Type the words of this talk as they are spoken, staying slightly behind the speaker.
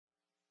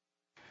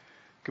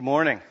Good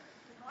morning.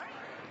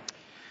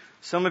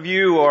 Some of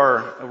you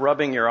are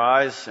rubbing your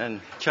eyes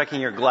and checking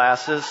your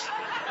glasses,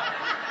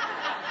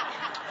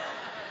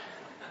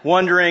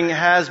 wondering,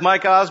 has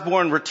Mike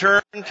Osborne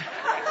returned?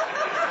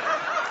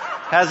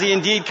 Has he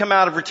indeed come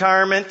out of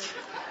retirement?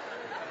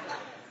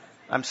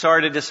 I'm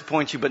sorry to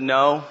disappoint you, but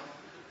no.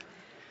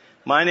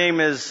 My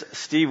name is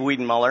Steve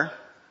Wiedenmuller,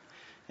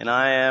 and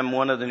I am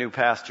one of the new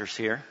pastors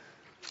here.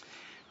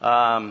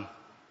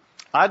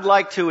 I'd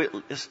like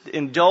to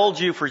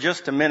indulge you for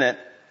just a minute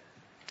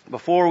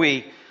before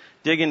we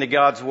dig into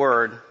God's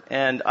Word,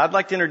 and I'd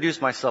like to introduce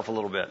myself a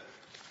little bit.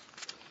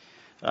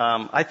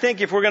 I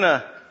think if we're going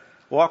to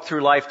walk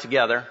through life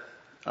together,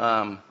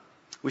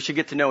 we should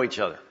get to know each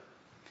other.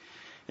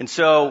 And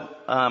so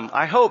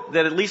I hope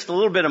that at least a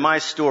little bit of my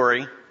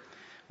story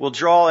will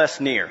draw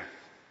us near.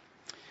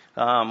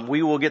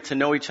 We will get to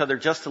know each other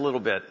just a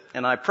little bit.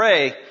 And I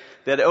pray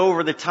that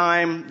over the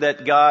time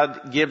that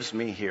God gives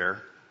me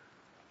here,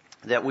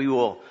 that we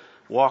will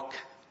walk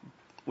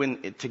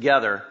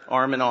together,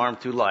 arm in arm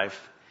through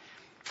life,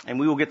 and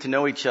we will get to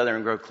know each other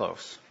and grow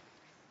close.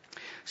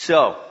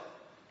 So,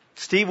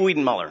 Steve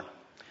Wiedenmuller.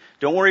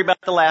 Don't worry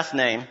about the last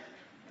name.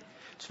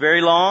 It's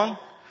very long,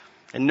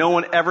 and no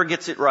one ever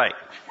gets it right.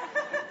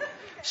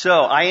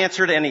 So, I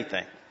answered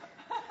anything.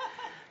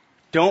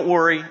 Don't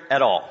worry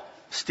at all.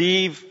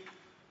 Steve,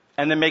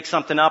 and then make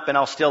something up, and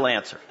I'll still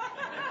answer.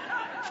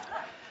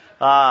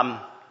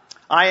 I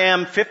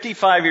am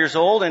 55 years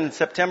old, and in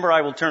September I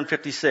will turn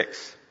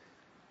 56.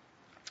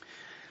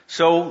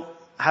 So,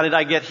 how did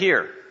I get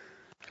here?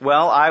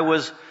 Well, I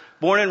was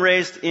born and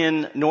raised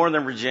in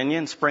Northern Virginia,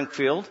 in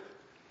Springfield.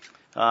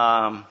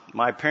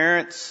 My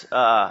parents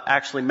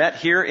actually met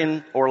here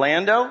in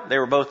Orlando. They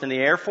were both in the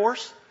Air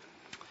Force.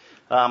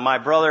 My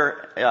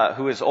brother,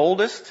 who is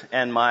oldest,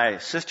 and my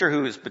sister,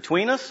 who is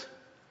between us,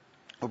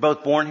 were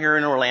both born here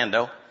in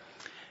Orlando.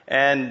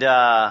 And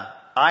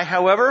I,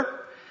 however,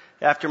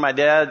 after my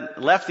dad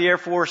left the Air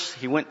Force,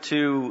 he went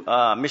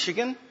to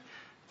Michigan,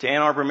 to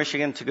Ann Arbor,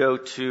 Michigan, to go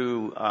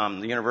to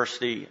the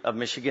University of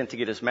Michigan to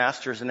get his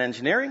master's in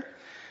engineering.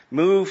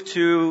 Moved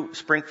to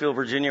Springfield,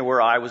 Virginia,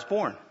 where I was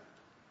born.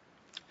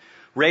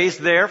 Raised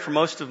there for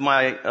most of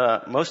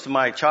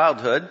my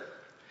childhood.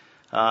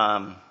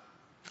 And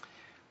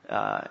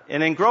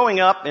in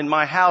growing up in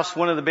my house,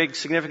 one of the big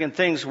significant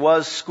things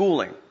was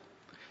schooling.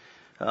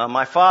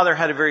 My father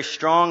had a very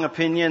strong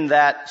opinion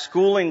that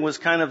schooling was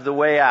kind of the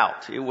way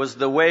out. It was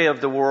the way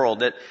of the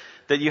world,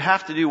 that you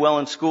have to do well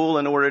in school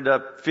in order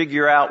to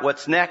figure out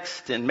what's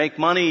next and make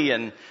money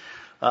and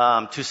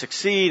to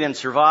succeed and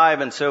survive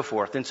and so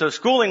forth. And so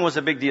schooling was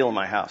a big deal in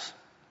my house.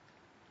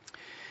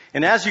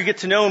 And as you get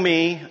to know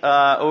me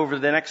over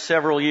the next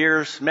several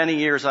years, many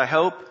years I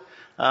hope,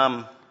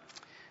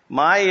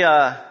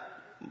 my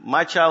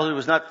childhood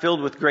was not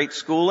filled with great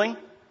schooling.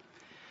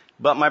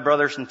 But my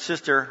brothers and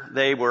sister,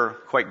 they were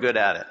quite good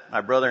at it.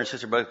 My brother and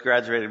sister both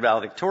graduated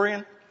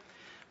valedictorian,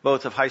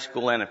 both of high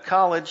school and of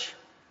college.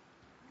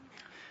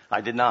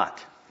 I did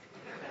not.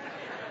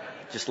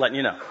 Just letting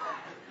you know.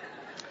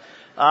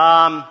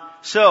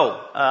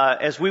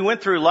 As we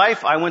went through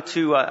life, I went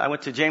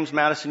to James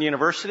Madison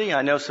University.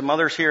 I know some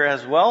others here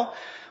as well.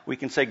 We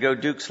can say go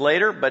Dukes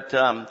later, but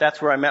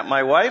that's where I met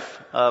my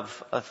wife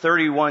of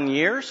 31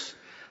 years,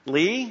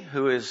 Lee,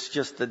 who is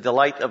just the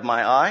delight of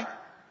my eye.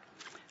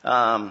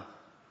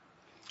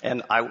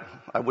 And I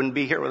wouldn't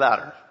be here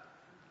without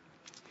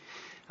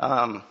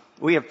her.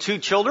 We have two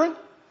children.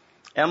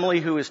 Emily,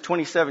 who is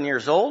 27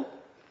 years old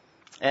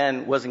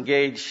and was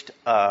engaged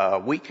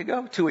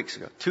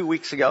two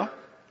weeks ago.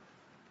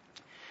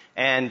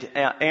 And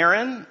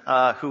Aaron,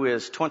 who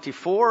is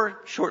 24,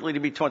 shortly to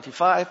be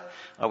 25.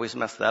 I always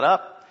mess that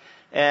up.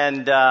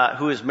 And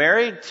who is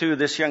married to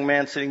this young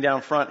man sitting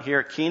down front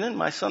here, Keenan,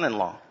 my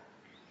son-in-law.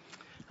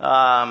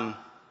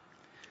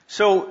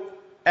 So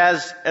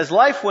as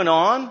life went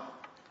on,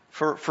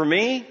 for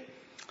me,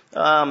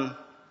 I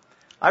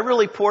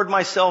really poured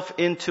myself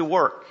into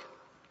work.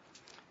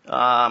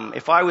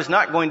 If I was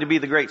not going to be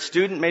the great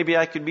student, maybe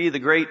I could be the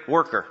great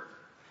worker.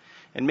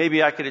 And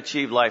maybe I could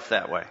achieve life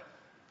that way.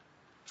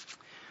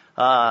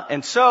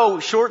 And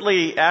so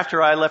shortly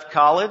after I left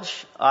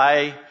college,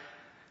 I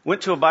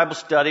went to a Bible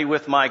study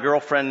with my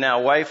girlfriend,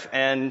 now wife,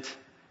 and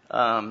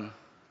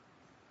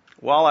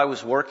while I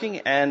was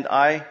working, and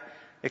I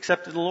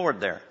accepted the Lord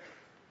there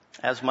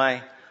as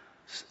my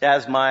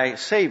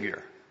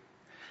Savior.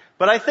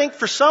 But I think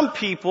for some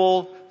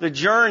people, the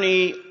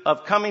journey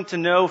of coming to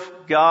know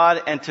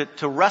God and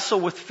to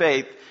wrestle with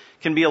faith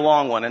can be a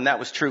long one, and that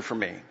was true for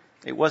me.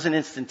 It wasn't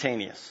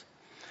instantaneous.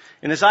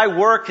 And as I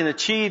worked and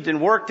achieved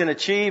and worked and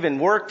achieved and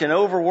worked and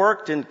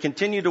overworked and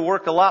continued to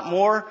work a lot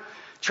more,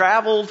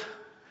 traveled,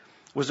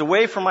 was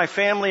away from my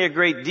family a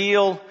great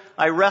deal,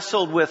 I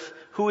wrestled with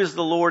who is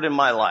the Lord in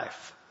my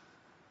life.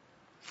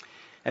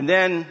 And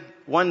then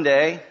one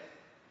day,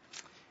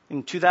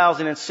 in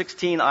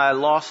 2016, I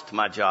lost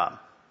my job.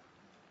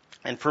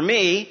 And for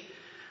me,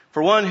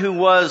 for one who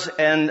was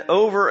an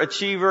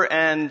overachiever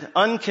and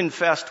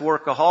unconfessed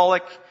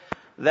workaholic,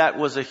 that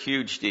was a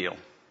huge deal.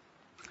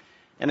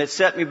 And it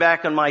set me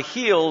back on my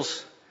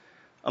heels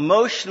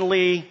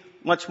emotionally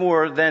much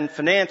more than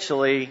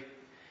financially,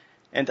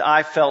 and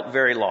I felt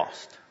very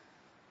lost.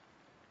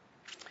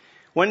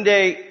 One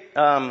day,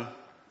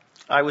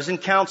 I was in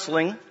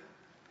counseling,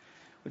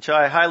 which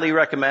I highly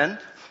recommend,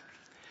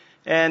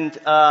 and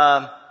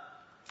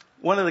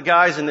one of the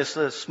guys in this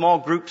small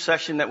group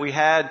session that we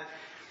had,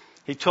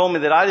 he told me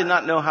that I did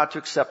not know how to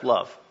accept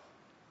love.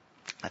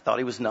 I thought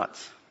he was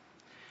nuts.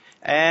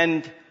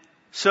 And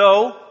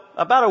so,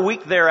 about a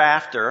week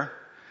thereafter,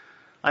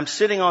 I'm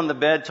sitting on the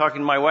bed talking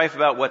to my wife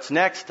about what's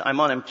next.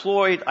 I'm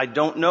unemployed. I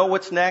don't know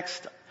what's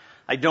next.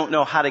 I don't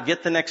know how to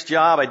get the next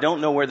job. I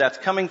don't know where that's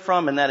coming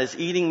from, and that is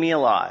eating me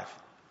alive.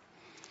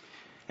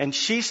 And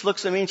she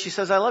looks at me and she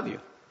says, I love you.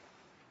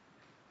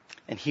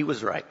 And he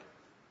was right.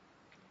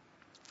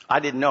 I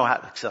didn't know how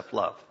to accept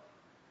love.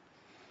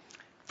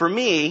 For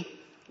me,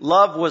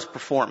 love was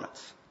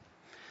performance.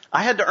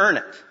 I had to earn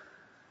it.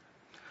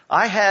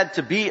 I had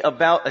to be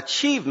about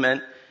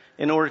achievement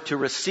in order to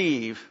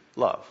receive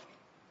love.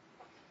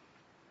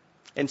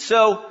 And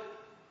so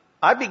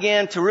I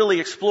began to really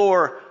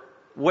explore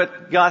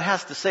what God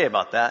has to say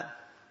about that.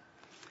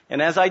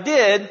 And as I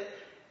did,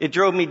 it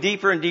drove me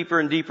deeper and deeper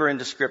and deeper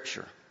into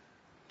Scripture.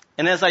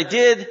 And as I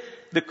did,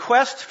 the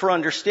quest for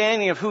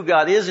understanding of who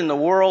God is in the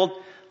world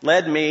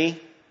led me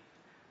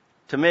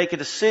to make a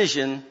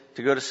decision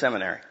to go to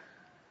seminary.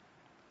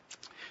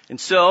 And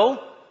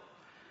so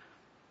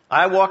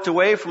I walked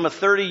away from a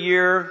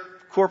 30-year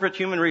corporate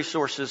human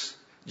resources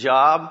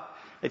job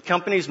at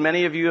companies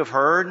many of you have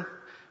heard,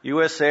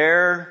 US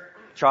Air,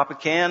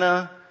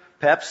 Tropicana,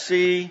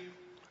 Pepsi,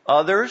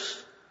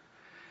 others.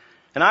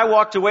 And I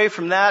walked away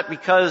from that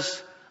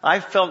because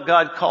I felt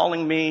God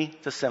calling me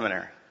to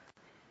seminary.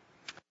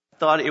 I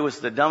thought it was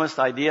the dumbest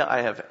idea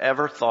I have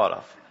ever thought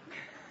of.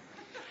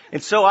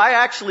 And so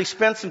I actually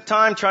spent some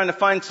time trying to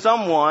find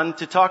someone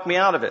to talk me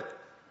out of it.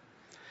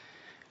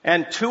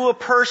 And to a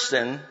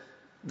person,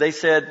 they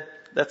said,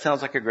 that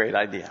sounds like a great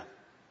idea.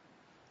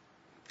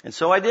 And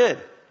so I did.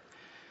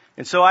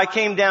 And so I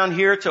came down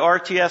here to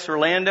RTS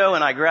Orlando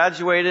and I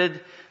graduated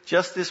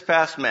just this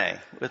past May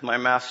with my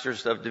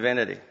Master's of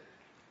Divinity.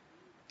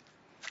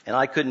 And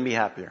I couldn't be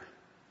happier.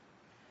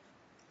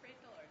 Praise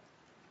the Lord.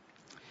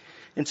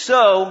 And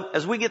so,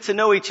 as we get to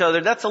know each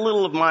other, that's a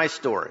little of my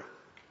story.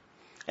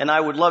 And I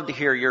would love to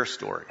hear your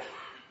story.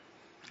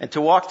 And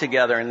to walk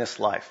together in this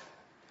life.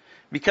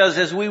 Because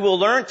as we will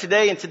learn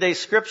today in today's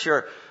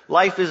scripture,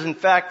 life is in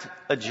fact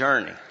a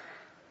journey.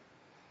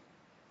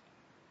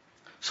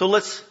 So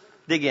let's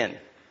dig in.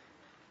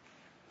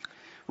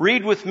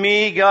 Read with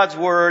me God's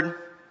Word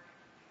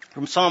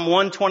from Psalm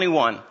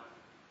 121.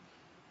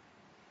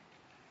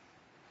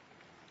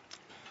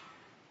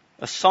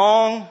 A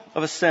song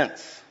of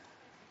ascents.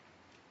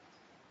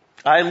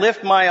 I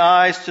lift my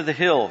eyes to the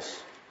hills.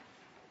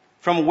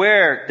 From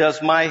where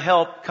does my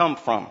help come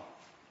from?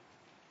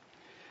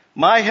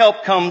 My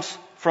help comes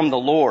from the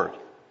Lord,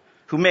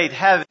 who made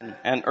heaven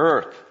and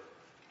earth.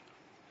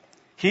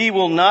 He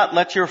will not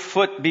let your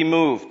foot be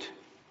moved.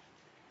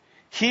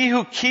 He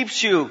who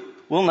keeps you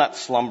will not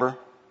slumber.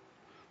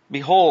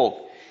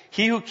 Behold,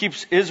 he who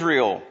keeps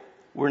Israel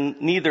will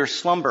neither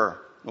slumber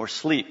nor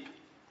sleep.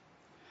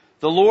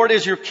 The Lord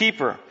is your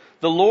keeper.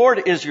 The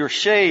Lord is your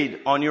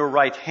shade on your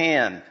right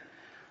hand.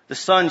 The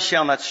sun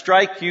shall not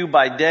strike you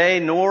by day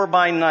nor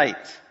by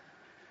night.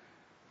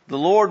 The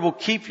Lord will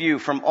keep you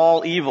from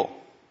all evil.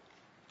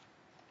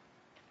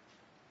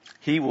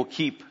 He will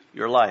keep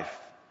your life.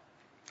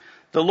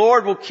 The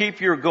Lord will keep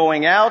your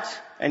going out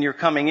and your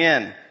coming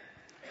in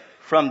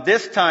from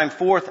this time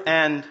forth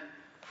and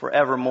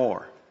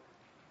forevermore.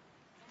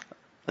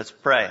 Let's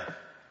pray.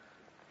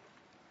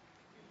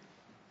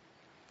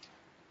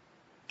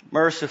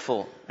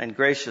 Merciful and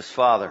gracious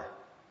Father,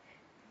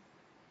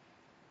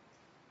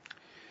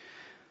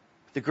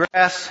 the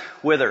grass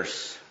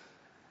withers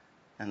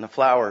and the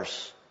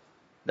flowers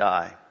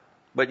die,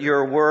 but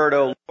your word,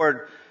 O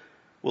Lord,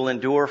 will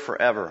endure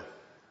forever.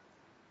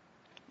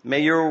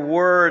 May your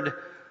word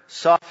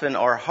soften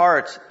our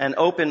hearts and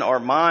open our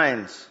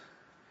minds.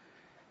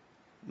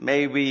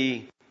 May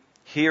we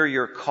hear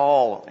your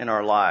call in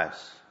our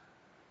lives.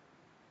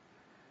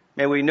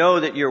 May we know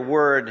that your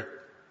word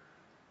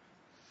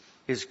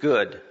is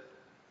good.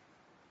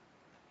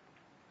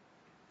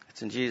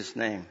 It's in Jesus'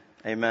 name.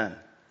 Amen.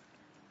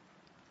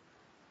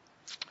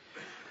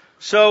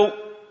 So,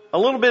 a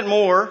little bit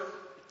more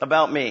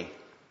about me.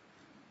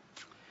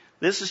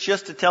 This is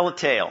just to tell a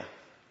tale.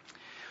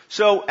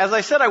 So, as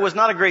I said, I was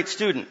not a great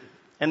student.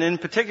 And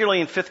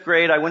particularly in 5th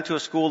grade, I went to a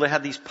school that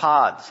had these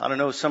pods. I don't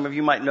know, some of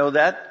you might know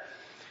that.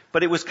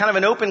 But it was kind of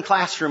an open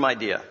classroom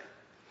idea.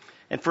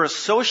 And for a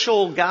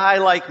social guy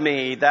like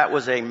me, that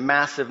was a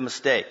massive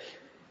mistake.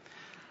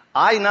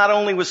 I not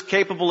only was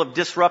capable of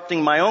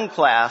disrupting my own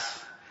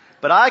class,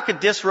 but I could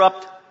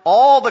disrupt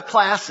all the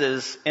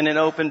classes in an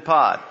open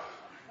pod.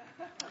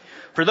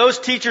 For those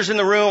teachers in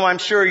the room, I'm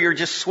sure you're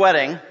just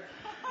sweating.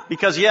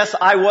 Because yes,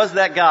 I was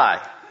that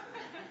guy.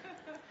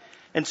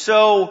 And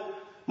so,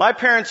 my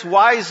parents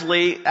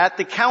wisely, at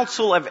the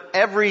counsel of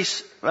every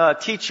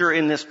teacher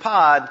in this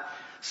pod,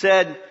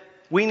 said,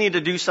 we need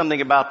to do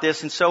something about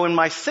this. And so in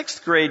my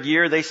 6th grade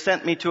year, they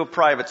sent me to a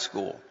private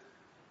school.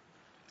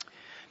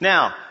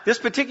 Now, this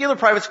particular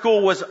private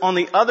school was on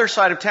the other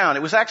side of town.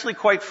 It was actually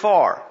quite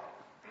far.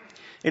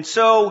 And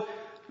so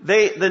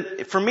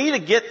for me to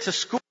get to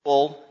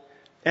school,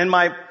 and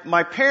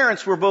my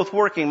parents were both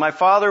working. My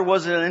father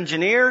was an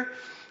engineer.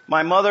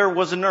 My mother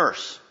was a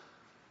nurse.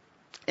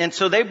 And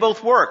so they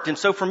both worked. And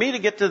so for me to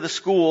get to the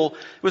school,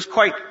 it was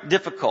quite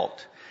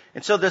difficult.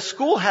 And so the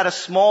school had a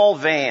small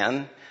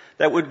van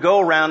that would go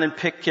around and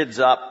pick kids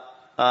up,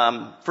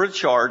 for a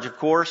charge, of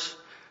course.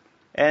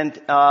 And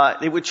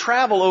it would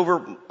travel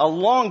over a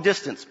long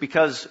distance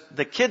because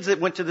the kids that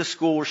went to the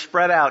school were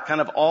spread out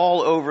kind of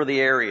all over the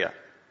area.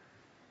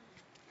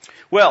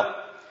 Well,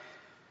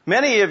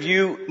 many of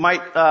you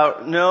might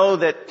know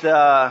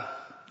that,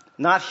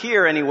 not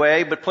here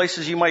anyway, but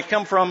places you might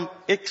come from,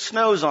 it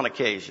snows on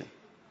occasion.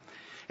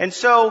 And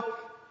so,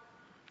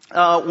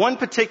 one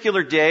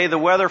particular day, the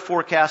weather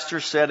forecaster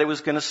said it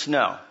was going to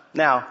snow.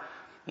 Now,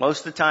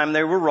 most of the time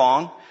they were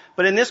wrong,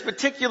 but in this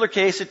particular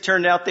case, it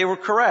turned out they were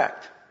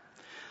correct.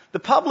 The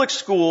public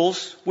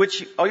schools,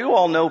 which you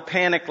all know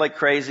panic like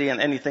crazy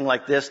and anything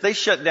like this, they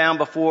shut down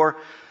before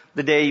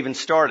the day even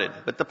started.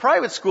 But the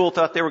private school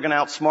thought they were going to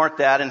outsmart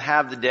that and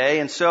have the day,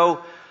 and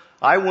so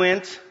I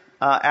went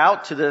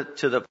out to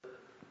the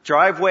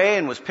driveway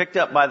and was picked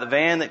up by the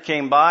van that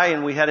came by,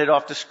 and we headed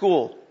off to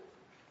school.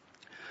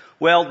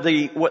 Well,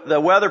 the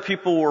weather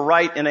people were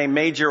right in a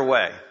major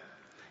way.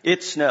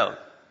 It snowed.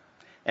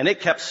 And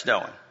it kept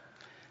snowing.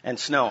 And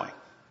snowing.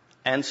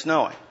 And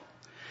snowing.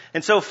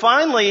 And so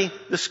finally,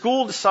 the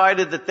school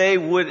decided that they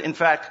would, in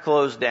fact,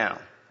 close down.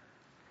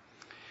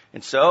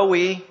 And so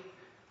we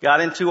got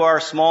into our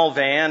small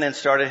van and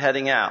started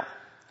heading out.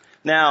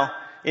 Now,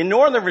 in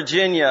Northern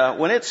Virginia,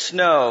 when it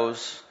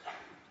snows,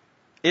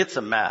 it's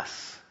a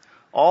mess.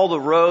 All the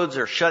roads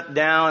are shut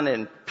down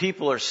and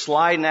people are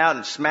sliding out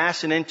and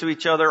smashing into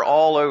each other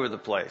all over the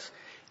place.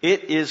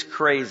 It is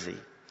crazy.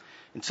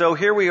 And so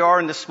here we are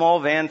in this small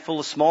van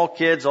full of small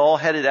kids all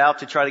headed out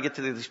to try to get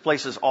to these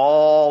places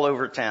all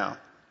over town.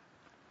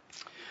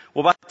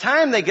 Well, by the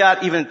time they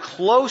got even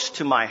close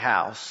to my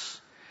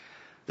house,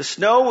 the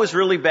snow was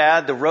really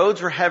bad. The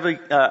roads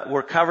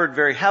were covered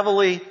very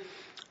heavily,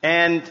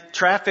 and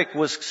traffic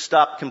was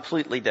stopped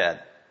completely dead.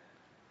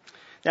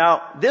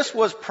 Now, this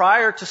was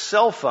prior to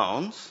cell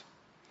phones,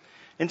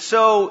 and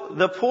so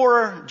the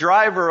poor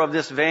driver of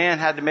this van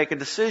had to make a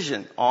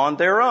decision on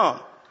their own.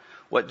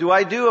 What do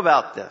I do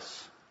about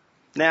this?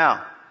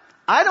 Now,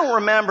 I don't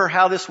remember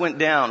how this went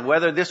down,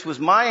 whether this was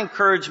my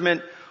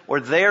encouragement or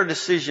their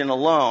decision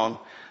alone,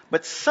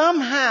 but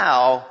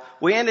somehow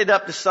we ended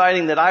up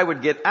deciding that I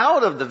would get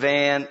out of the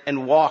van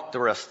and walk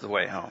the rest of the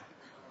way home.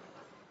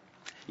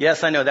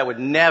 Yes, I know that would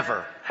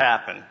never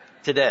happen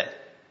today.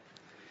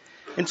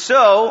 And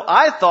so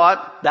I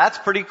thought, that's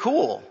pretty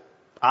cool.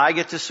 I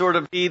get to sort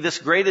of be this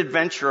great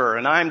adventurer,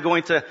 and I'm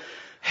going to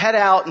head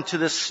out into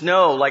the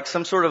snow like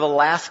some sort of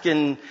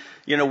Alaskan,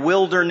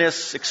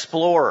 wilderness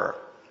explorer.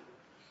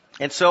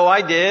 And so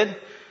I did.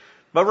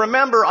 But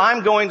remember,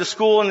 I'm going to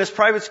school in this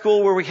private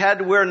school where we had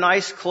to wear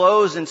nice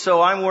clothes, and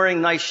so I'm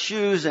wearing nice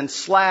shoes and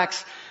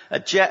slacks,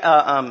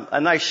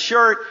 a nice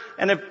shirt,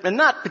 and a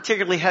not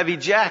particularly heavy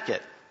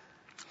jacket.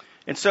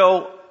 And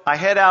so I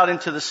head out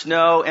into the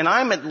snow, and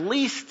I'm at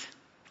least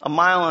 1.5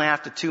 miles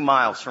to 2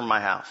 miles from my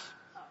house.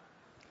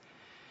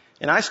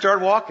 And I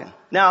start walking.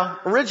 Now,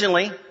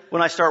 originally,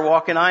 when I start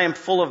walking, I am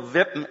full of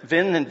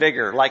vim and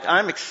vigor. Like,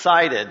 I'm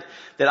excited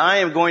that I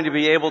am going to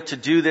be able to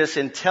do this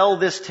and tell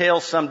this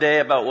tale someday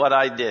about what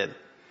I did.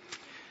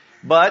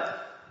 But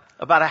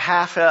about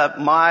 0.5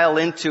 mile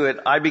into it,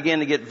 I began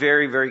to get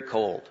very, very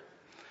cold.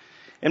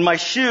 And my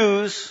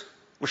shoes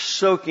were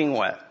soaking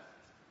wet.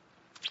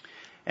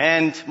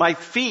 And my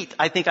feet,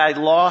 I think I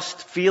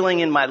lost feeling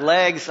in my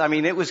legs. I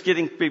mean, it was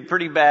getting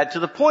pretty bad to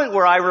the point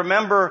where I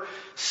remember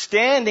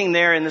standing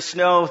there in the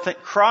snow,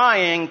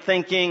 crying,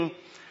 thinking,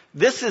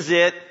 this is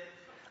it.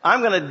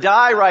 I'm going to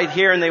die right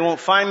here and they won't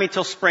find me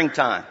till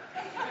springtime.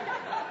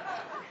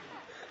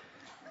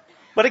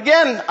 But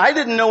again, I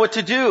didn't know what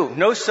to do.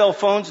 No cell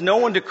phones, no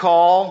one to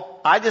call.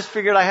 I just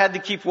figured I had to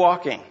keep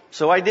walking.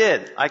 So I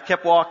did. I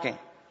kept walking.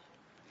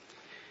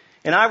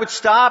 And I would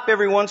stop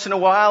every once in a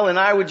while and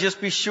I would just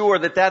be sure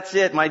that that's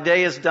it. My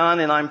day is done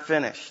and I'm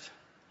finished.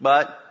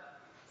 But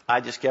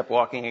I just kept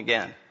walking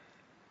again.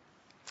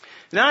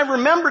 And I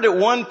remembered at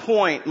one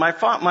point,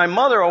 my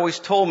mother always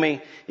told me,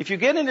 if you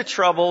get into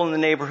trouble in the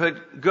neighborhood,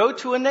 go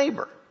to a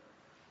neighbor.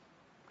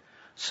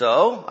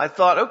 So I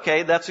thought,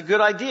 okay, that's a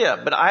good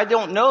idea. But I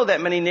don't know that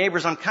many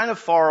neighbors. I'm kind of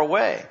far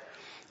away.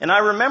 And I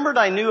remembered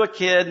I knew a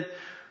kid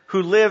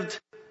who lived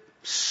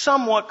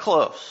somewhat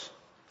close.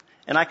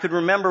 And I could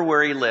remember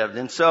where he lived.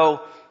 And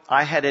so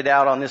I headed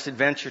out on this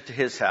adventure to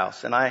his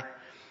house. And I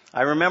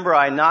remember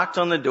I knocked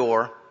on the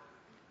door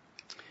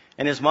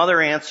and his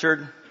mother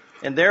answered.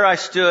 And there I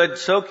stood,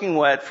 soaking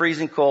wet,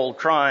 freezing cold,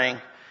 crying.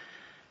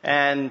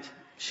 And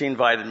she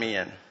invited me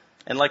in.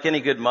 And like any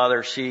good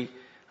mother, she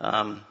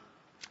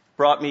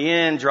brought me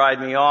in,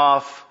 dried me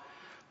off,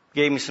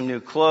 gave me some new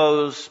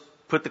clothes,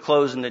 put the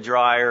clothes in the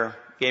dryer,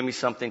 gave me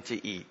something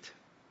to eat.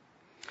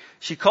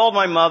 She called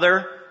my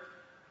mother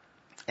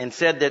and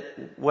said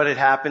that what had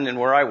happened and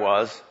where I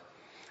was.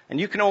 And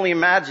you can only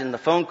imagine the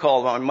phone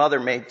call my mother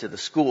made to the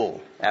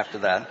school after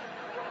that.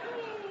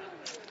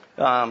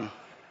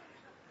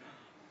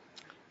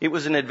 It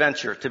was an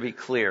adventure, to be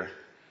clear.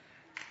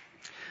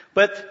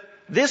 But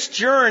this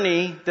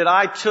journey that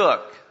I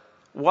took,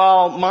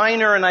 while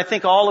minor and I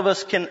think all of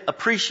us can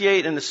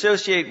appreciate and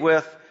associate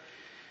with,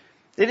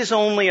 it is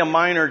only a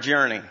minor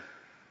journey.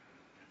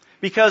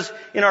 Because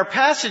in our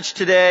passage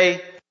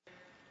today,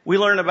 we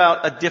learn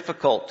about a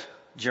difficult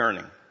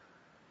journey.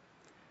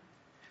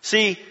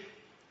 See,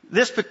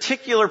 this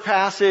particular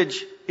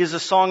passage is a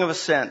song of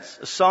ascents.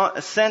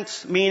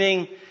 Ascents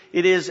meaning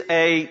it is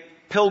a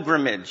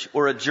pilgrimage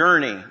or a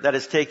journey that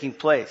is taking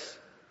place.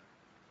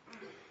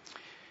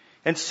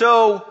 And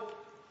so,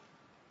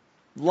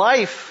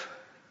 life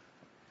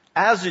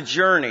as a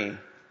journey,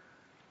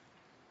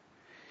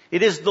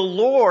 it is the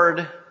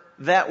Lord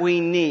that we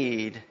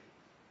need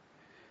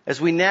as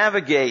we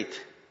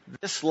navigate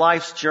this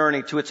life's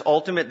journey to its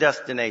ultimate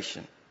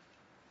destination,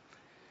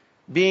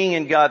 being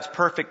in God's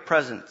perfect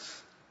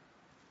presence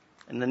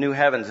in the new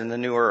heavens and the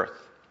new earth.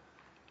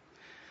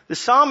 The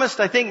psalmist,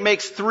 I think,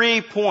 makes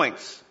 3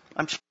 points.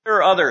 I'm sure there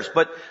are others,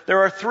 but there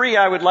are 3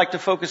 I would like to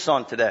focus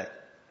on today.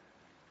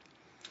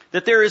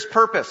 That there is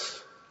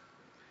purpose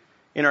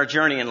in our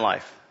journey in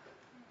life.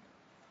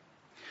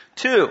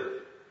 2,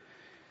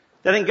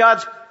 that in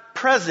God's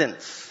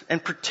presence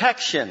and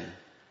protection,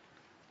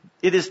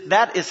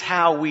 that is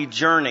how we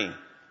journey.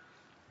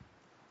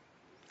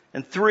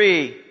 And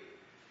 3,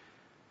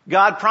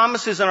 God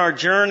promises on our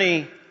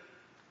journey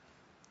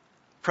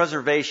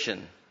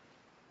preservation.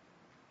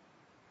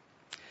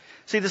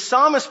 See, the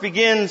psalmist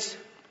begins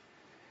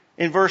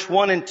in verse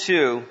 1 and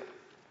 2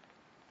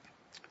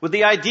 with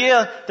the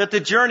idea that the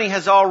journey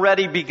has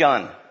already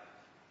begun.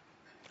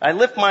 I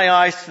lift my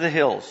eyes to the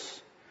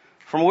hills.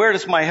 From where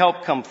does my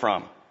help come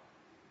from?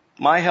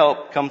 My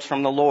help comes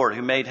from the Lord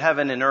who made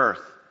heaven and earth.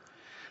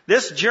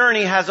 This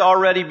journey has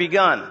already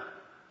begun.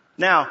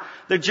 Now,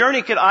 the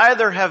journey could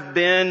either have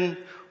been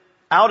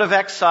out of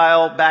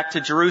exile back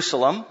to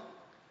Jerusalem,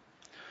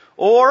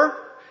 or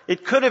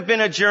it could have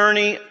been a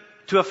journey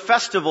to a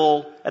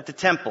festival at the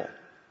temple.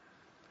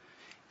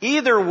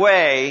 Either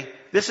way,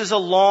 this is a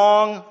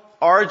long,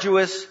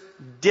 arduous,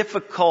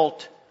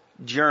 difficult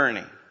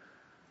journey.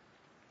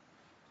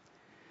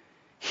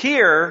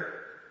 Here,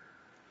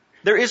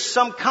 there is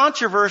some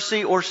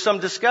controversy or some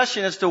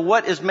discussion as to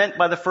what is meant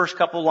by the first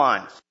couple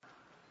lines.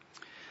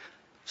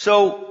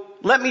 So,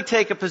 let me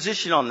take a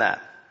position on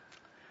that.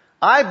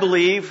 I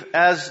believe,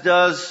 as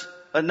does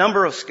a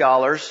number of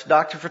scholars,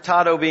 Dr.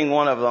 Furtado being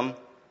one of them,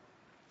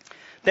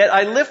 that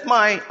I lift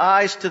my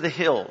eyes to the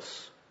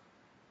hills.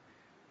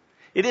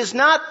 It is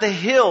not the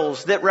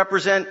hills that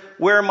represent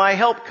where my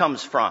help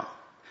comes from,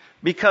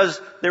 because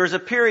there is a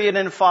period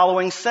in the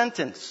following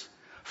sentence.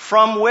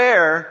 From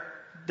where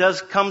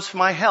comes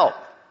my help?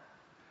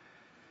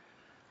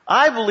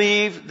 I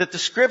believe that the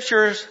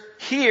scriptures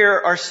here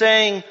are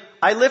saying,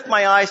 I lift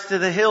my eyes to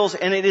the hills,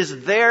 and it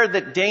is there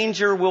that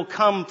danger will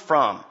come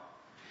from.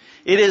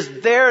 It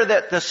is there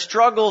that the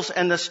struggles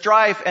and the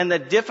strife and the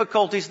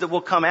difficulties that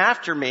will come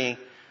after me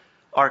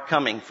are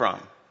coming from.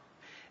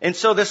 And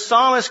so the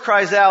psalmist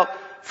cries out,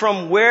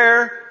 from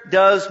where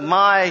does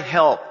my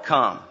help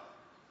come?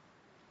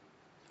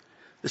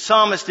 The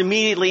psalmist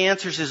immediately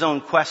answers his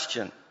own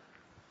question.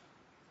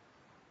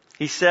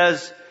 He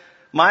says,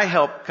 my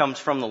help comes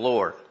from the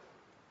Lord,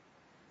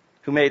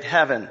 who made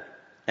heaven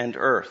and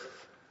earth.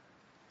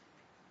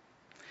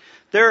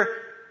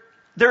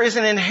 There is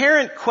an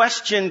inherent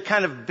question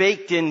kind of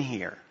baked in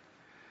here.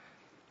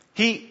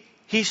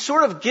 He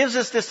sort of gives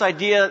us this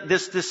idea,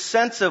 this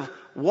sense of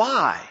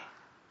why.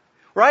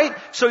 Right?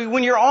 So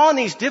when you're on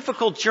these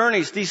difficult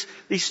journeys,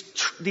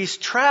 these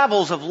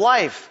travels of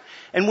life,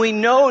 and we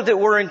know that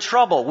we're in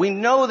trouble, we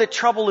know that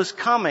trouble is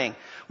coming,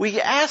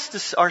 we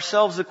ask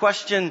ourselves the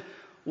question,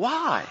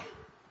 why?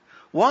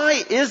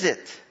 Why is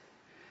it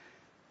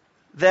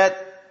that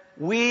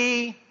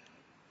we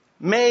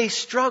may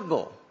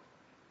struggle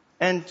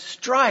and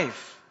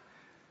strife?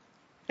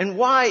 And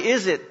why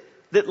is it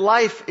that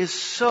life is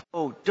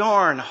so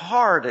darn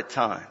hard at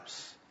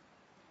times?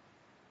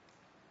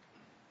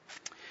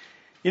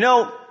 You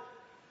know,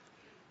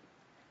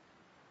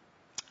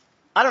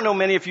 I don't know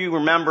many of you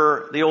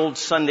remember the old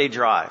Sunday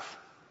drive,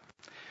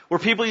 where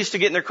people used to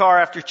get in their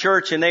car after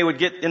church and they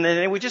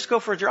would just go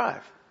for a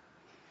drive.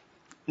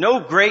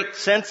 No great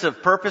sense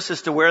of purpose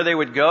as to where they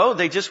would go.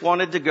 They just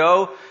wanted to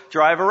go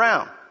drive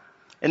around.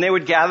 And they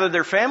would gather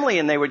their family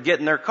and they would get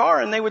in their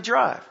car and they would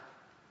drive.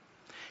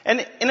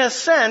 And in a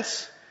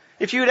sense,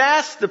 if you'd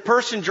ask the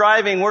person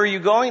driving, where are you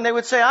going? They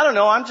would say, I don't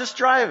know, I'm just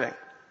driving.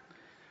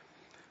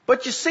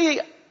 But you see,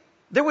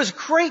 there was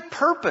great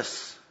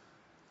purpose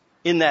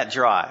in that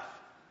drive.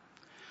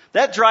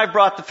 That drive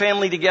brought the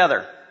family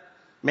together.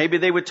 Maybe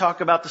they would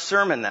talk about the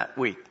sermon that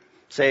week.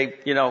 Say,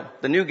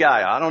 the new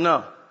guy, I don't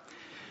know.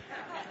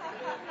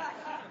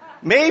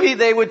 Maybe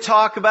they would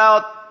talk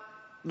about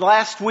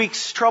last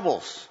week's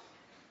troubles.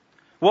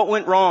 What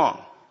went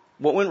wrong?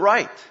 What went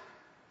right?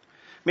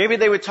 Maybe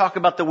they would talk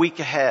about the week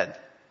ahead.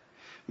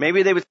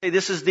 Maybe they would say,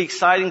 this is the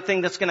exciting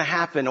thing that's going to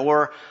happen,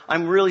 or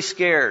I'm really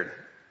scared.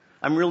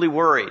 I'm really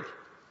worried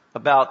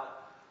about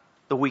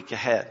the week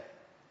ahead.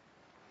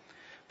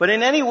 But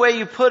in any way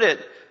you put it,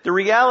 the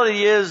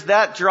reality is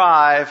that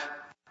drive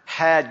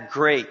had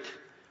great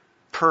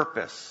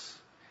purpose,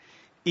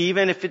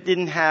 even if it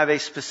didn't have a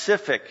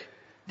specific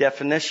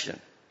definition.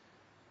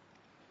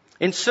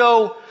 And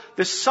so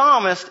the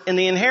psalmist, in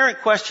the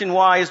inherent question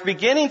why, is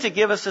beginning to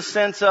give us a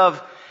sense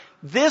of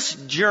this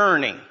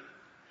journey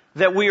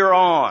that we are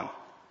on.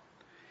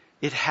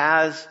 It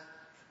has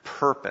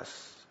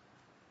purpose.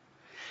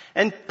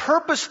 And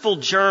purposeful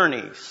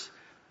journeys,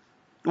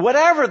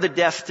 whatever the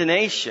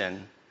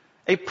destination,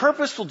 a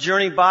purposeful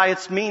journey by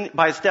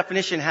its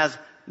definition has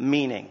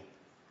meaning.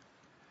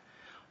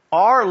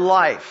 Our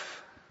life's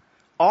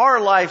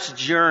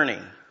journey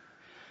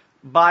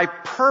by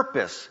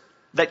purpose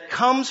that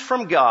comes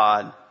from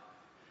God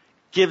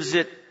gives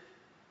it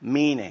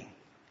meaning.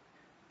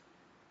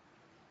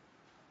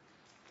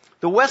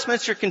 The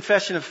Westminster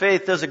Confession of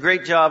Faith does a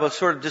great job of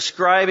sort of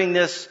describing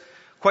this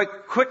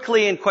quite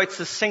quickly and quite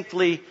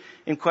succinctly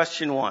in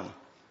question 1.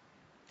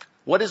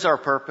 What is our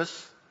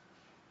purpose?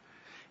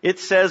 It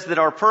says that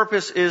our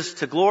purpose is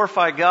to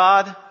glorify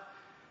God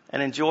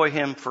and enjoy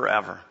Him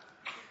forever.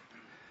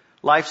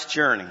 Life's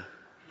journey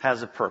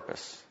has a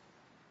purpose.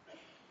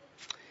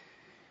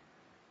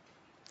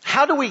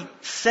 How do we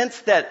sense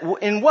that?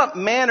 In what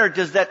manner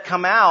does that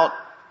come out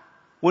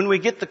when we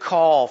get the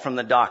call from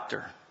the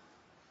doctor?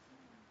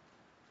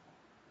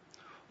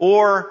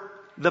 Or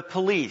the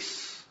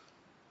police?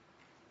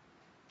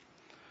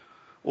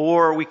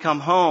 Or we come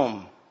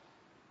home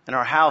and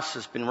our house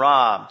has been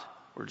robbed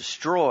or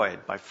destroyed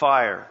by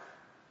fire.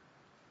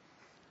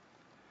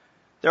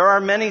 There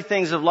are many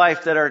things of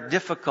life that are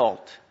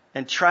difficult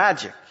and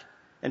tragic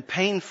and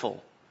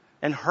painful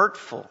and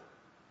hurtful.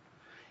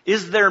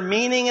 Is there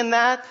meaning in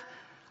that?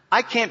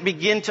 I can't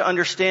begin to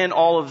understand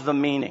all of the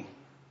meaning.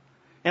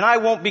 And I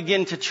won't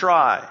begin to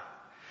try.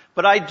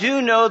 But I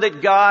do know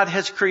that God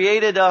has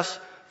created us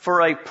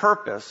for a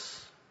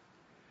purpose.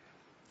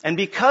 And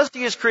because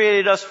He has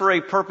created us for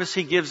a purpose,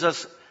 He gives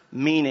us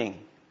meaning.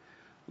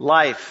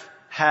 Life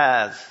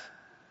has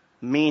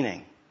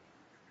meaning.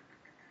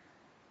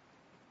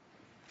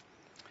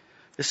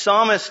 The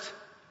psalmist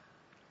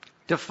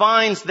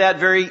defines that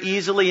very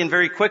easily and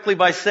very quickly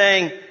by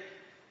saying,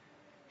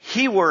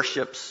 he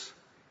worships,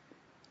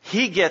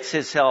 he gets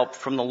his help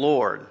from the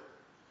Lord.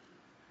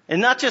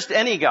 And not just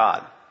any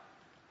God.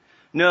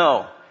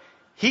 No,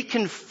 he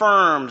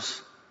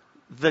confirms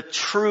the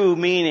true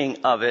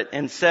meaning of it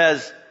and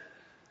says,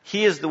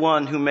 He is the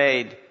one who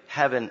made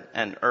heaven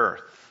and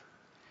earth.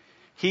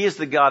 He is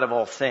the God of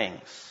all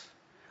things,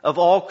 of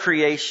all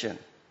creation.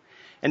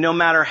 And no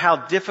matter how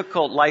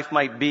difficult life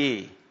might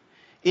be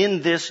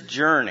in this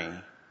journey,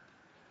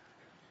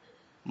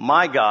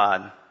 my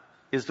God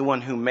is the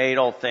one who made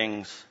all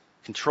things,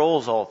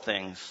 controls all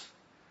things,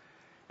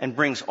 and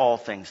brings all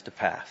things to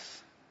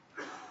pass.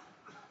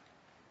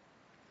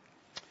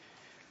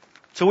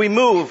 So we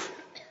move,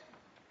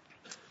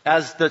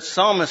 as the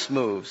psalmist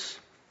moves,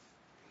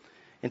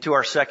 into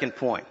our second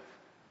point.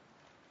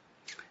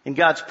 In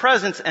God's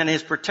presence and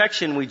His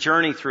protection, we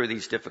journey through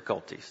these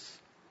difficulties.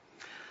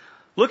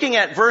 Looking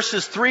at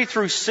verses 3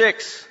 through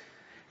 6,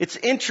 it's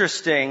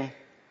interesting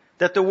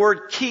that the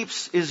word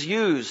keeps is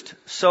used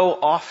so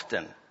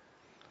often.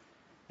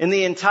 In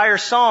the entire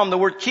psalm, the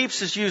word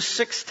keeps is used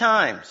 6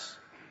 times.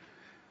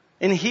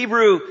 In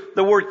Hebrew,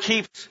 the word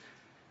keeps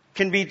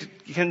can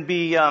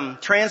be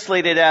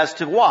translated as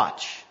to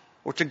watch,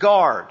 or to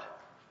guard,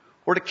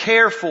 or to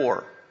care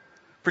for,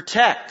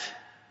 protect,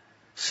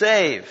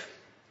 save,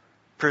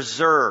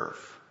 preserve.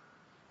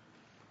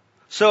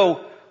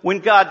 So, when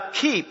God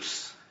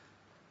keeps,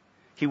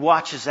 He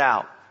watches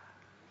out.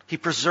 He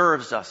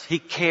preserves us. He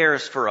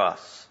cares for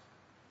us.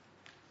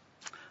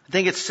 I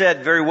think it's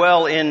said very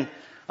well in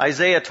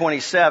Isaiah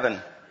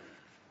 27.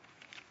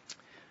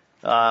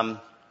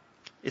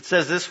 It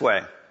says this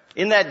way,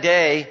 "In that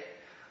day,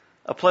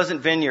 a pleasant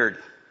vineyard,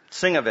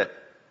 sing of it.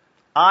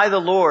 I, the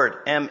Lord,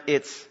 am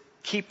its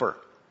keeper.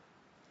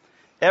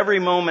 Every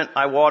moment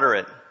I water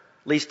it,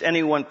 lest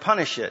anyone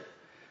punish it.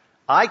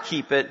 I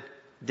keep it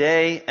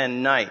day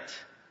and night.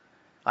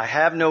 I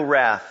have no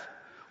wrath.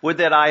 Would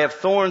that I have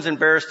thorns and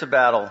bears to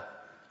battle.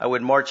 I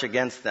would march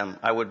against them.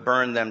 I would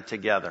burn them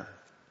together."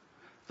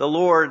 The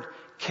Lord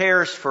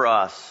cares for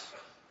us,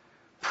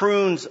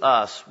 prunes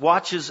us,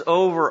 watches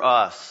over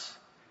us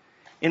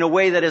in a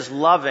way that is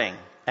loving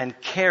and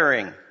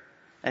caring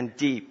and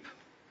deep.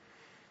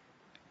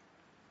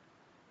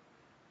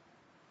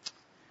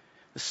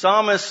 The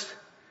psalmist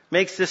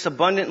makes this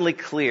abundantly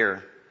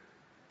clear,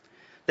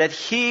 that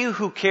He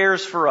who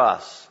cares for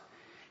us,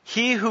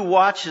 He who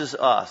watches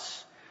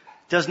us,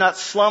 does not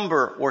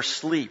slumber or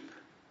sleep.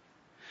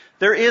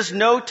 There is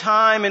no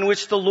time in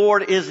which the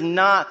Lord is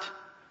not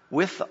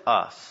with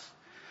us.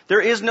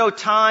 There is no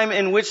time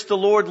in which the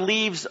Lord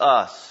leaves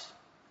us.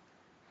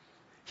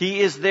 He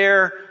is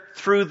there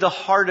through the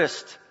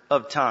hardest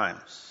of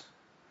times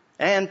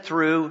and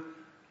through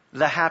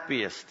the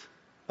happiest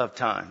of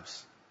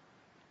times.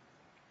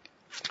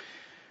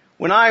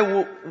 As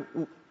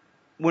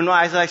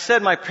I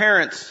said, my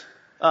parents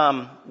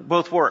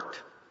both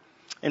worked.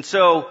 And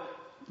so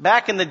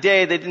back in the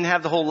day, they didn't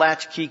have the whole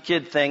latchkey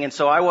kid thing, and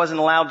so I wasn't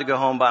allowed to go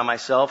home by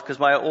myself because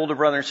my older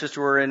brother and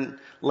sister were in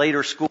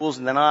later schools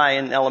than I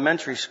in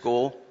elementary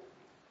school.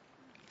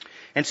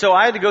 And so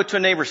I had to go to a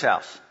neighbor's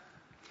house,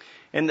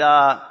 and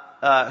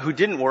who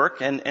didn't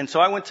work, and so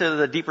I went to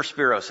the Deeper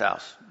Spiro's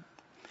house.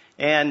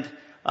 And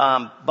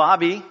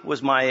Bobby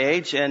was my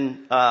age,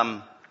 and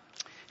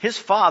his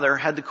father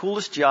had the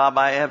coolest job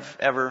I have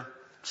ever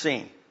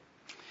seen.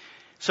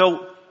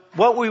 So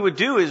what we would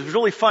do is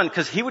really fun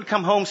because he would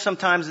come home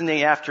sometimes in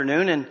the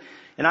afternoon,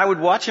 and I would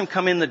watch him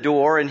come in the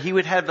door, and he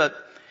would have a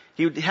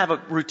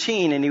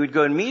routine, and he would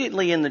go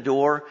immediately in the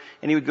door,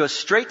 and he would go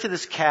straight to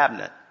this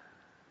cabinet,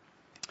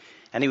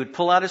 and he would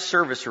pull out his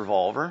service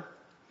revolver,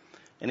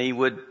 and he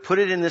would put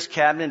it in this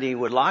cabinet, and he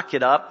would lock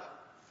it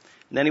up,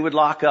 and then he would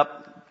lock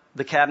up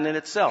the cabinet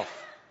itself.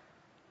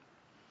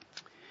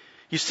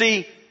 You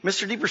see,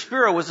 Mr.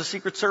 DiProspero was a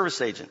Secret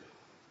Service agent.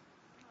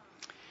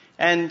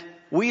 And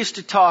we used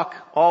to talk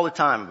all the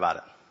time about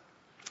it.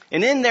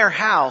 And in their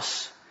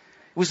house,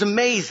 it was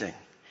amazing.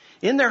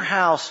 In their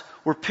house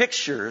were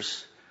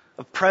pictures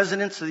of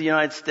presidents of the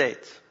United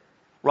States.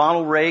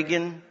 Ronald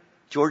Reagan,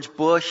 George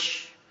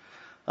Bush,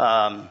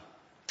 I'm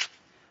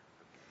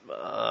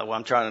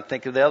trying to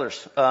think of the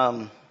others.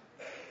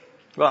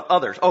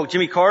 Others. Oh,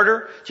 Jimmy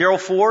Carter,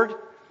 Gerald Ford.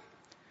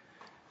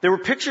 There were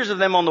pictures of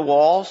them on the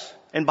walls,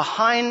 and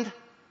behind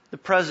the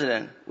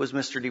president was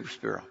Mr.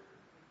 DiProspero.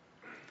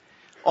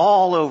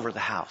 All over the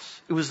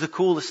house. It was the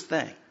coolest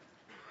thing.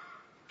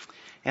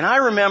 And I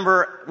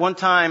remember one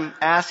time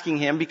asking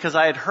him, because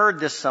I had heard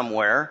this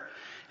somewhere,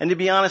 and to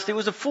be honest, it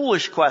was a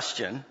foolish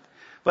question,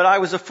 but I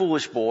was a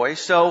foolish boy,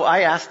 so I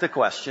asked the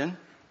question.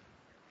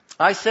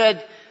 I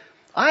said,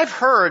 I've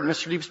heard,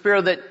 Mr.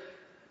 DiProspero, that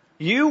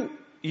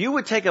you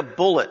would take a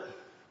bullet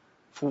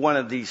for one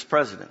of these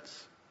presidents.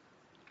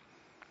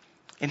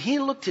 And he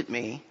looked at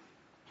me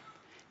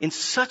in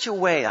such a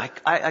way,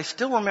 I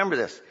still remember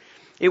this.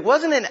 It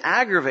wasn't an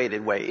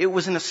aggravated way. It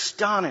was an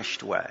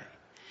astonished way.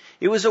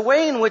 It was a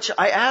way in which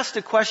I asked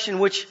a question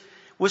which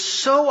was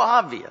so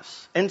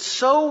obvious and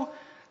so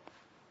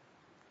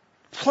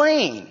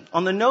plain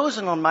on the nose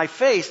and on my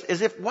face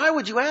as if, why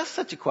would you ask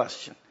such a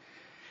question?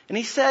 And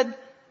he said,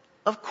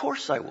 of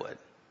course I would.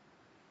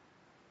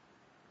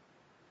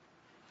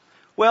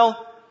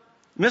 Well,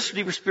 Mr.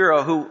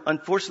 DiProspero, who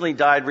unfortunately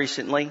died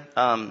recently,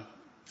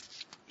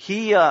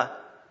 he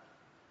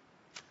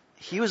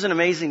was an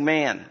amazing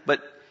man,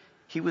 but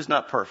he was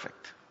not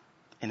perfect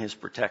in his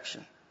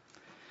protection.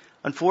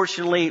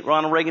 Unfortunately,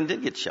 Ronald Reagan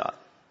did get shot.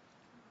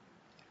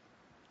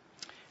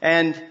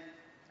 And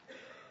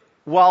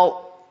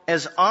while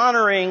as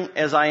honoring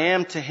as I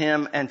am to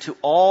him and to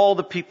all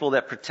the people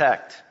that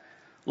protect,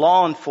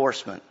 law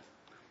enforcement,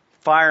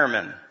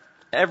 firemen,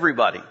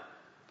 everybody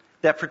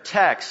that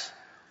protects,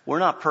 we're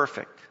not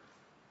perfect.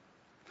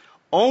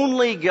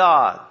 Only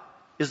God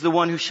is the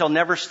one who shall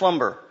never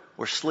slumber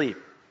or sleep.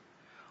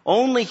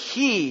 Only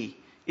He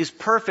is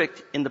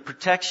perfect in the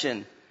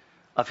protection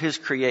of His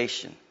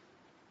creation,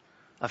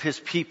 of His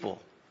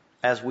people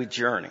as we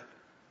journey.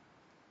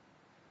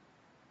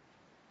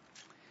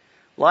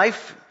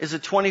 Life is a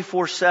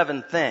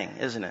 24/7 thing,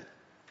 isn't it?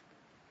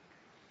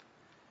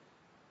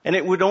 And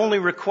it would only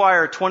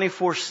require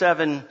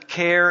 24/7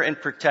 care and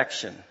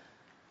protection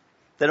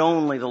that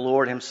only the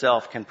Lord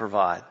Himself can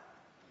provide.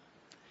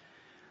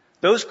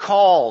 Those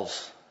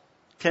calls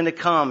tend to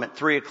come at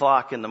 3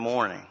 o'clock in the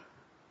morning.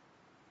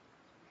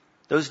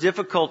 Those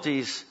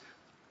difficulties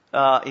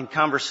in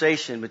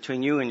conversation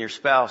between you and your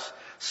spouse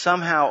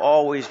somehow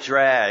always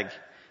drag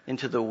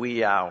into the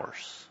wee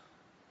hours.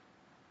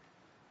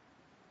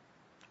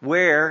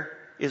 Where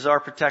is our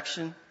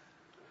protection?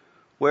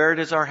 Where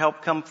does our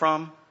help come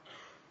from?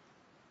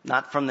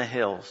 Not from the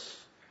hills,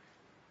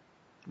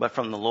 but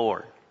from the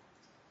Lord,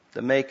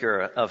 the maker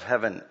of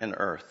heaven and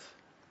earth.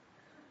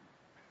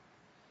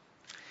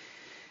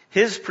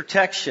 His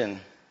protection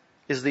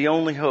is the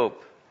only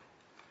hope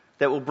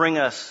that will bring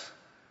us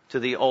to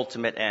the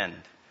ultimate end.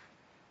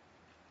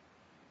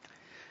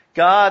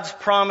 God's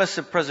promise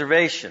of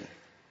preservation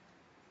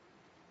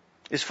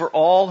is for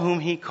all whom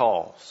He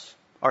calls.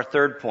 Our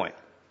third point.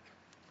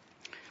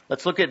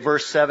 Let's look at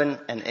verse 7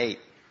 and 8.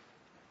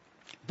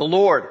 The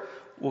Lord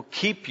will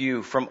keep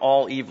you from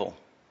all evil.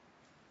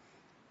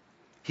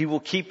 He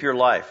will keep your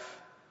life.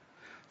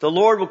 The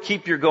Lord will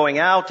keep your going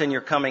out and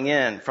your coming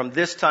in from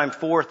this time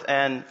forth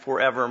and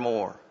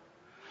forevermore.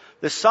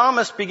 The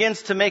psalmist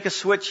begins to make a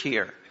switch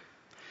here.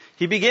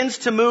 He begins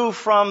to move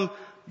from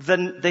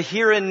the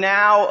here and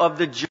now of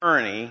the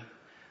journey,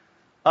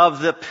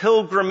 of the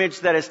pilgrimage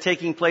that is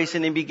taking place,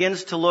 and he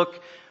begins to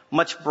look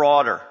much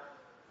broader,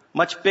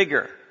 much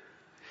bigger.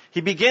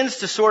 He begins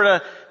to sort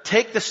of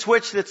take the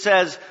switch that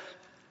says,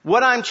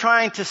 what I'm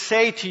trying to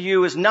say to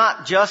you is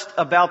not just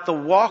about the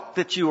walk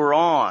that you are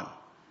on.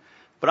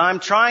 But I'm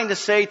trying to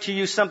say to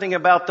you something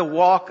about the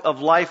walk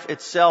of life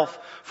itself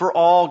for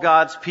all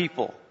God's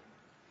people.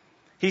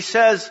 He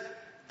says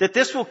that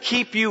this will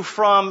keep you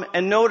from,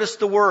 and notice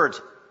the words,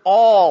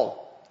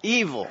 all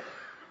evil.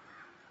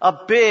 A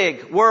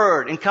big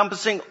word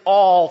encompassing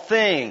all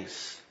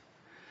things.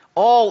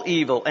 All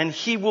evil. And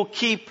He will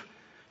keep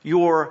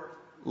your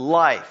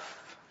life.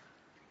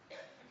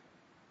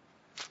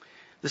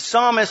 The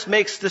psalmist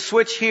makes the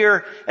switch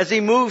here as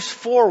he moves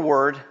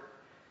forward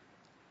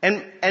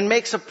and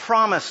makes a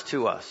promise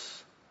to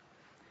us.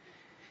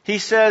 He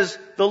says,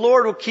 the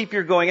Lord will keep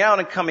your going out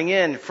and coming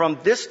in from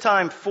this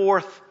time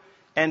forth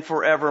and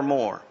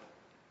forevermore.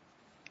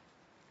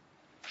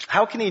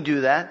 How can He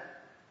do that?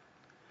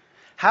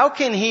 How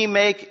can He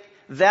make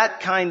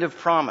that kind of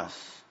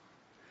promise?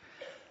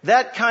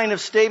 That kind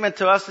of statement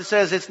to us that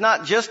says it's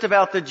not just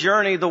about the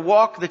journey, the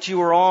walk that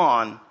you are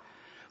on,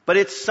 but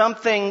it's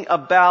something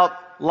about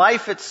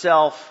life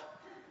itself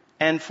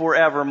and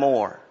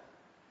forevermore.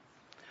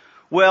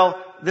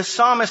 Well, the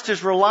psalmist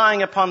is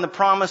relying upon the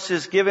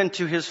promises given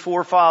to his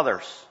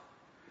forefathers.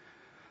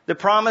 The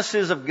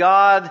promises of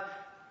God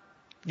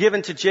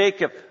given to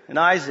Jacob and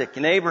Isaac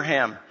and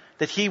Abraham,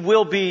 that He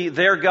will be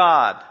their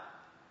God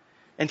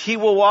and He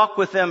will walk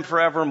with them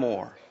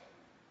forevermore.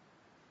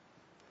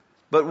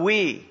 But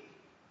we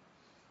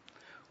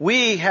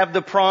have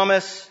the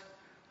promise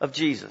of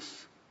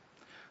Jesus,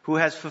 who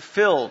has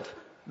fulfilled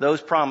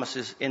those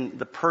promises in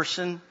the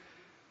person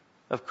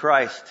of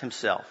Christ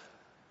Himself.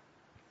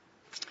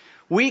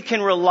 We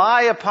can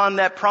rely upon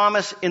that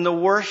promise in the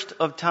worst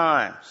of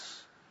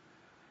times,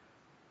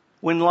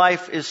 when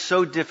life is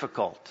so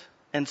difficult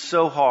and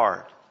so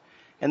hard,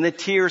 and the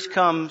tears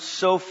come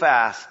so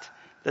fast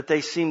that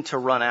they seem to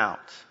run out.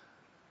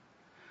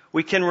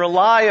 We can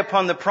rely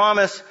upon the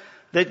promise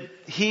that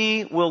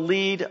He will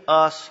lead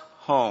us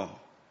home.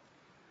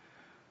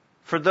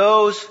 For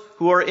those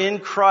who are in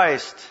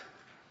Christ,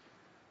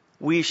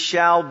 we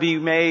shall be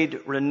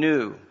made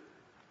renew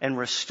and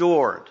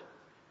restored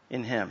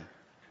in Him.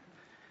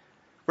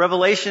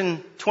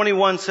 Revelation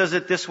 21 says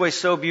it this way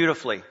so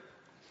beautifully.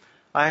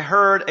 I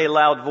heard a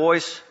loud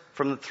voice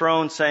from the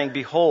throne saying,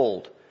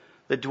 behold,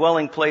 the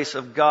dwelling place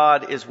of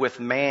God is with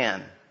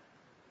man.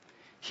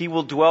 He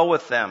will dwell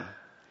with them,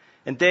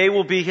 and they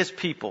will be His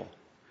people,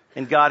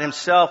 and God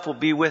Himself will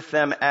be with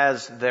them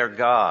as their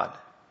God.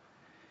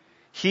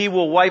 He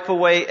will wipe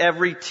away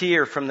every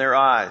tear from their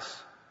eyes,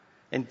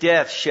 and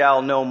death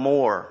shall no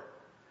more.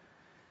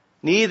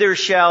 Neither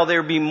shall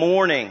there be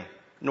mourning,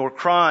 nor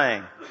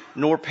crying,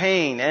 nor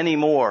pain any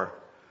more,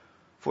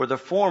 for the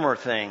former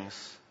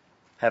things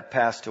have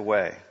passed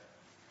away.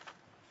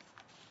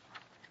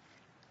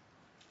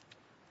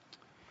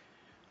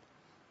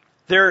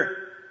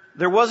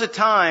 There was a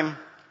time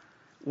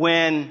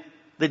when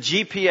the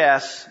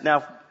GPS,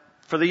 now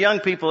for the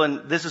young people,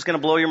 and this is going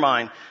to blow your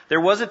mind,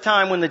 there was a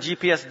time when the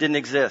GPS didn't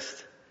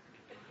exist.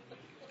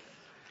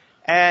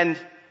 And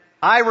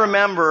I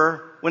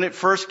remember when it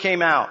first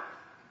came out.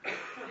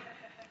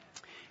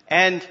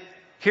 And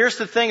here's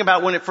the thing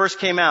about when it first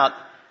came out.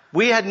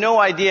 We had no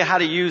idea how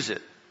to use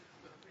it.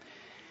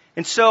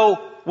 And so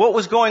what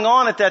was going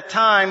on at that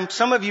time,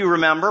 some of you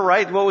remember,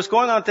 right? What was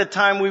going on at that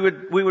time, we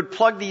would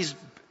plug these,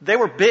 they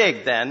were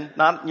big then,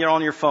 not,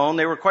 on your phone.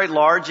 They were quite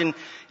large. And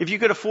if you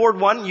could afford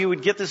one, you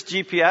would get this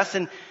GPS.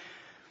 And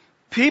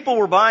people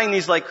were buying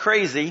these like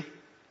crazy.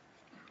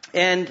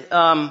 And,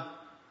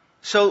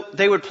 so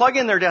they would plug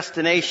in their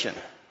destination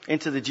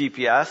into the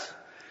GPS,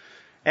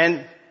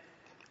 and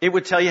it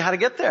would tell you how to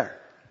get there.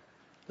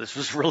 This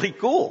was really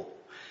cool.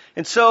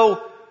 And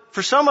so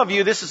for some of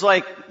you, this is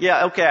like,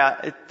 yeah,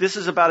 okay, this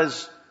is about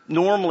as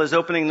normal as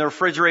opening the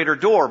refrigerator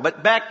door.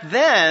 But back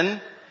then,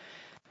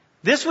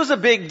 this was a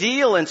big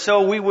deal, and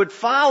so we would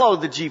follow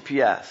the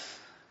GPS.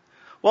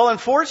 Well,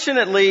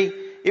 unfortunately,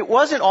 it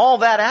wasn't all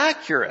that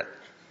accurate.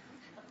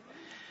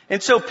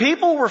 And so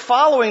people were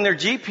following their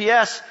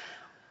GPS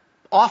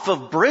off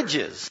of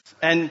bridges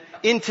and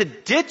into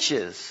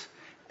ditches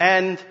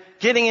and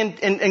getting in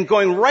and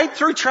going right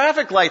through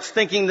traffic lights,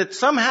 thinking that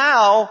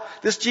somehow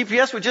this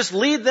GPS would just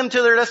lead them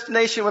to their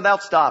destination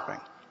without stopping.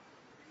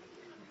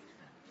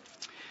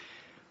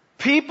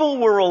 People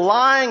were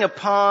relying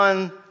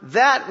upon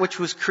that which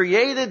was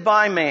created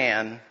by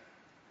man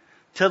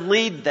to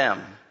lead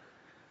them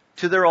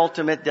to their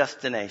ultimate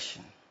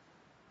destination.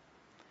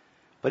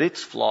 But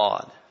it's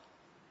flawed.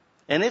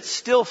 And it's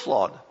still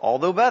flawed,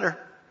 although better,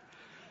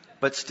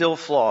 but still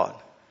flawed.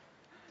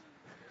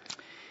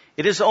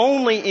 It is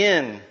only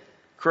in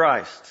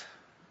Christ,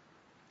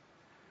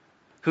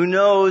 who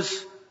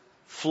knows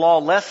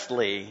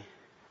flawlessly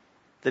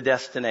the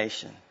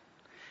destination.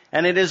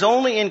 And it is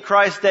only in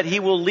Christ that He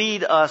will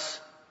lead us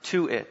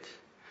to it.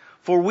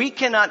 For we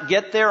cannot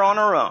get there on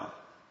our own.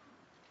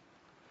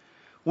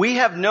 We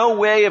have no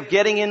way of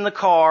getting in the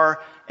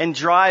car and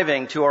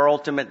driving to our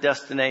ultimate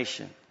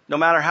destination, no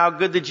matter how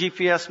good the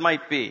GPS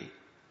might be.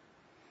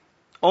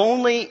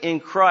 Only in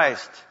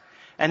Christ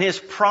and His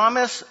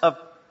promise of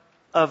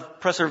of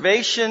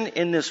preservation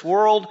in this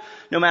world,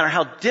 no matter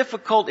how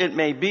difficult it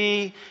may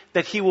be,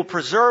 that He will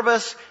preserve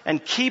us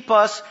and keep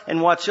us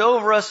and watch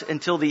over us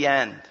until the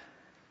end.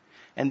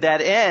 And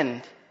that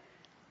end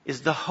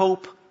is the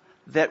hope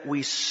that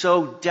we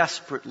so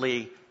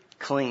desperately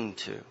cling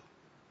to.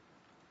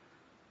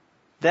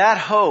 That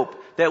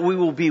hope that we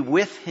will be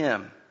with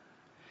Him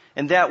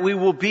and that we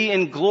will be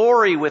in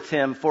glory with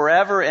Him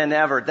forever and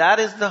ever. That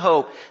is the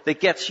hope that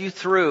gets you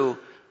through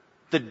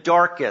the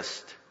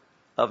darkest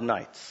of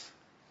nights.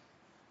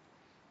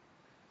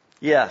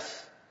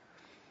 Yes,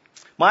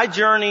 my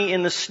journey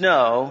in the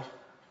snow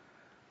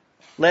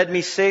led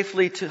me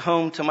safely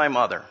home to my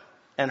mother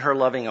and her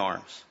loving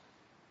arms.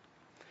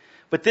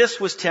 But this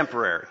was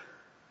temporary.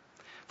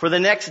 For the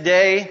next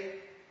day,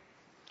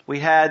 we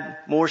had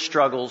more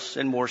struggles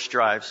and more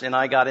strives, and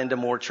I got into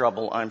more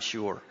trouble, I'm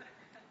sure.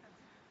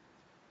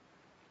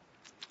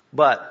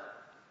 But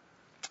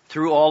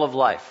through all of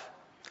life,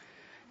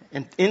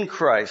 and in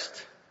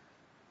Christ,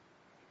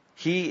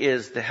 He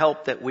is the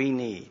help that we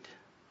need.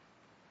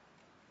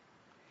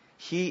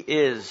 He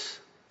is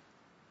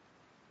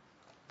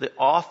the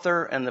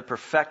author and the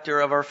perfecter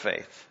of our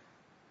faith.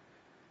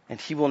 And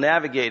He will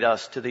navigate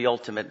us to the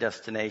ultimate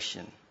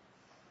destination.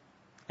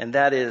 And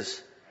that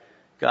is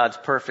God's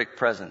perfect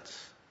presence.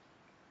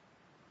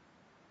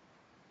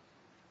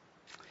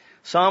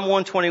 Psalm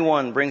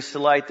 121 brings to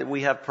light that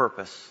we have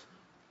purpose.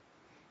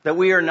 That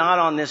we are not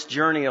on this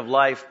journey of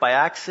life by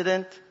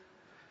accident,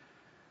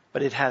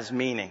 but it has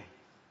meaning.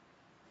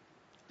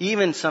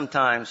 Even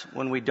sometimes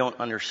when we don't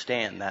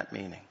understand that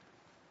meaning.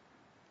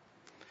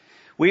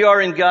 We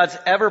are in God's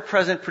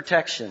ever-present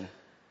protection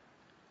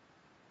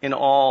in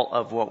all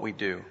of what we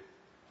do,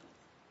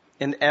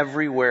 and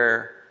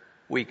everywhere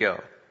we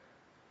go.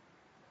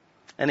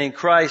 And in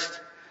Christ,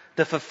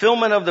 the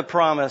fulfillment of the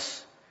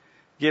promise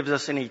gives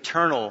us an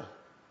eternal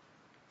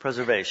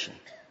preservation,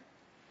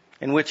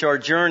 in which our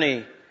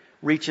journey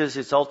reaches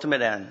its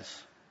ultimate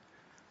ends,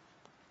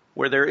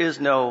 where there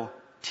is no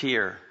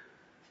tear,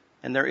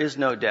 and there is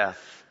no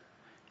death,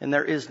 and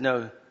there is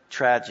no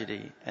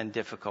tragedy and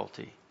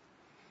difficulty,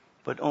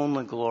 but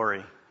only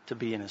glory to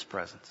be in His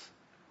presence.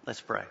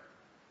 Let's pray.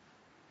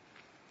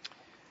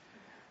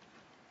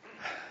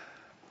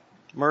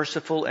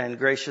 Merciful and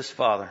gracious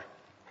Father,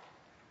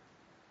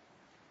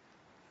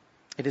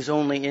 it is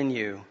only in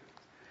You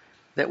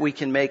that we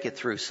can make it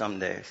through some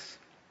days.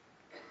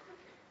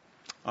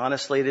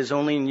 Honestly, it is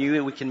only in You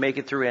that we can make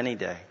it through any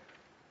day.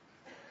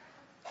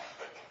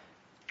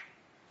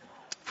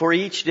 For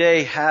each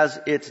day has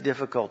its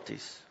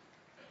difficulties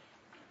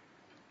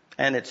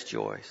and its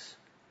joys.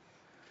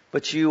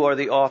 But You are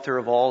the author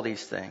of all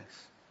these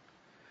things.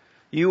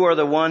 You are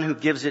the one who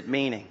gives it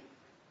meaning.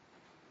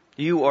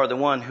 You are the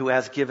one who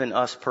has given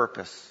us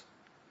purpose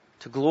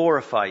to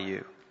glorify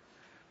You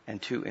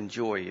and to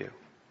enjoy You.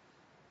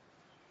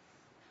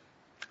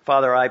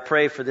 Father, I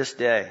pray for this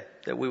day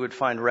that we would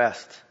find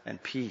rest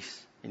and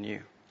peace in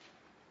You.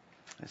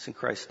 It's in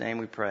Christ's name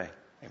we pray.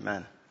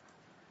 Amen.